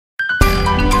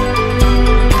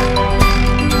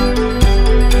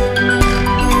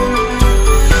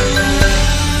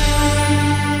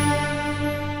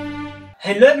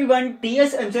Hello everyone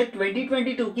TSEAMCET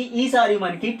 2022 की ఈసారి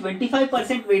మనకి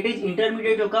 25% వెయిటేజ్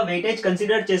ఇంటర్మీడియట్ యొక్క వెయిటేజ్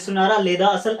కన్సిడర్ చేస్తున్నారా లేదా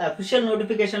అసలు అఫీషియల్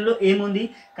నోటిఫికేషన్ లో ఏముంది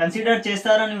కన్సిడర్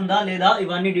చేస్తారని ఉందా లేదా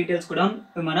ఇవన్నీ డీటెయిల్స్ కూడా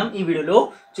మనం ఈ వీడియోలో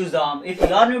చూద్దాం. If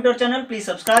you are new to our channel, please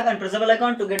subscribe and press the bell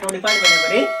icon to get notified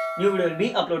whenever a new video will be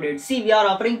uploaded. See, we are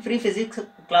offering free physics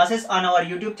classes on our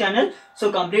YouTube channel.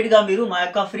 So complete గా మీరు మా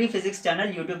యొక్క free physics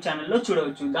channel YouTube ఛానల్లో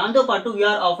చూడవచ్చు. దాంతో పాటు we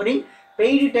are offering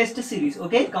paid test series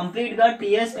okay complete गा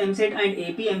TSEAMCET and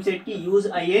EAPCET की यूज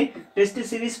अये test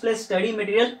series plus study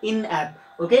material in app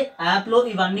okay app లో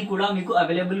ఇవన్నీ కూడా మీకు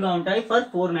అవైలబుల్ గా ఉంటాయి ఫర్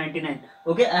 499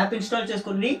 ఓకే యాప్ ఇన్స్టాల్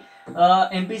చేసుకోండి.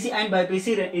 ఎంపీసీ అండ్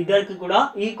బైపీసీ ఇద్దరికి కూడా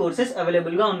ఈ కోర్సెస్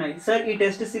అవైలబుల్ గా ఉన్నాయి. సార్ ఈ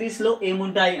టెస్ట్ సిరీస్ లో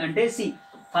ఏముంటాయి అంటే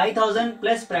 5000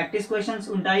 ప్లస్ ప్రాక్టీస్ క్వశ్చన్స్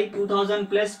ఉంటాయి, 2000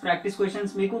 ప్లస్ ప్రాక్టీస్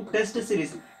క్వశ్చన్స్ మీకు test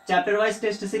series chapter vice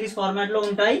test series format లో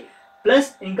ఉంటాయి,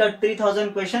 ప్లస్ ఇంకా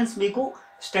 3000 క్వశ్చన్స్ మీకు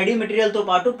స్టడీ మెటీరియల్ తో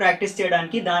పాటు ప్రాక్టీస్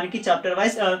చేయడానికి దానికి chapter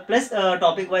vice plus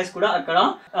topic wise కూడా అక్కడ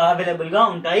అవైలబుల్ గా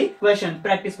ఉంటాయి. Questions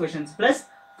practice questions plus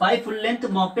 5 full length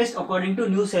mock test according to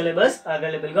new syllabus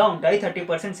available గా ఉంటాయి.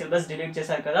 30% సిలబస్ డిలీట్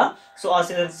చేశారు కదా, సో ఆ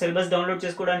సిలబస్ డౌన్లోడ్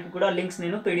చేసుకోవడానికి కూడా లింక్స్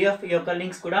నేను పీడిఎఫ్ యొక్క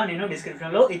లింక్స్ కూడా నేను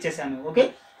డిస్క్రిప్షన్ లో ఇచ్చేసాను. ఓకే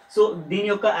సో దీని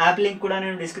యొక్క యాప్ లింక్ కూడా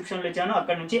నేను డిస్క్రిప్షన్ లో ఇచ్చాను,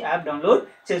 అక్కడ నుంచి యాప్ డౌన్లోడ్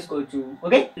చేసుకోవచ్చు.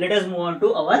 Okay let us move on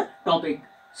to our topic.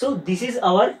 So this is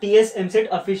our TSEAMCET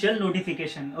official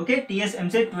notification. Okay,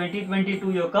 TSEAMCET 2022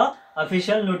 యొక్క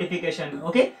official notification.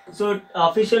 Okay, so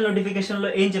official notification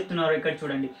లో ఏం చెప్తున్నారు ఇక్కడ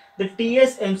చూడండి. The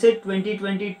TSEAMCET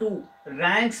 2022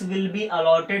 ranks will be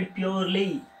allotted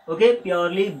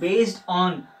purely based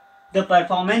on the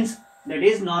performance, that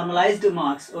is normalized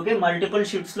marks. Okay, multiple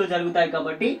shifts లో జరుగుతాయి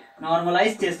కాబట్టి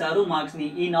normalise చేస్తారు మార్క్స్ ని.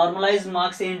 ఈ నార్మలైజ్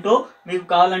మార్క్స్ ఏంటో మీకు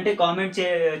కావాలంటే కామెంట్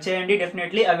చేయండి,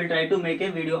 definitely I will try to make a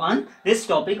video on this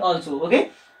topic also. Okay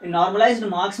normalised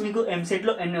marks మీకు ఎంసెట్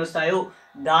లో ఎన్ని వస్తాయో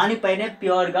దానిపైనే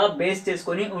ప్యూర్ గా బేస్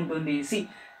చేసుకొని ఉంటుంది.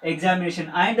 Examination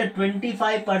and the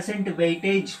 25%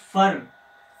 weightage for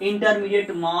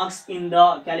intermediate marks in the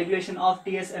calculation of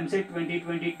TSEAMCET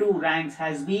 2022 ranks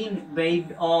has been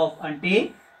waived off. అంటే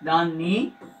దాన్ని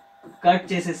కట్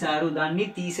చేసేసారు, దాన్ని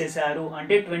తీసేశారు.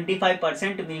 అంటే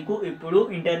 25% మీకు ఇప్పుడు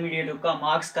ఇంటర్మీడియట్ యొక్క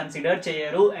మార్క్స్ కన్సిడర్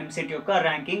చేయరు ఎంసెట్ యొక్క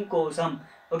ర్యాంకింగ్ కోసం.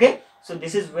 Okay so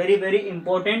this is very very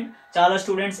important. చాలా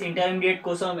స్టూడెంట్స్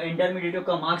ఇంటర్మీడియట్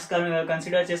యొక్క మార్క్స్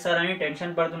కన్సిడర్ చేస్తారని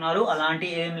టెన్షన్ పడుతున్నారు. అలాంటి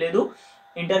ఏం లేదు.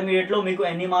 ఇంటర్మీడియట్ లో మీకు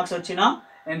ఎన్ని మార్క్స్ వచ్చినా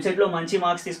ఎంసెట్ లో మంచి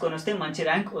మార్క్స్ తీసుకొని వస్తే మంచి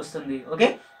ర్యాంక్ వస్తుంది. ఓకే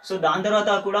సో దాని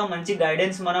తర్వాత కూడా మంచి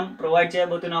గైడెన్స్ మనం ప్రొవైడ్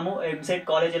చేయబోతున్నాము. ఎంసెట్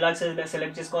కాలేజ్ ఎలా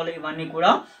సెలెక్ట్ చేసుకోవాలి ఇవన్నీ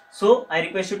కూడా. So I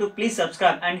request you to please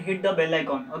subscribe and hit the bell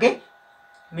icon. Okay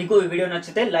మీకు ఈ వీడియో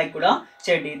నచ్చితే లైక్ కూడా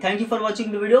చేయండి. Thank you for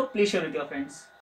watching the video. Please share with your friends.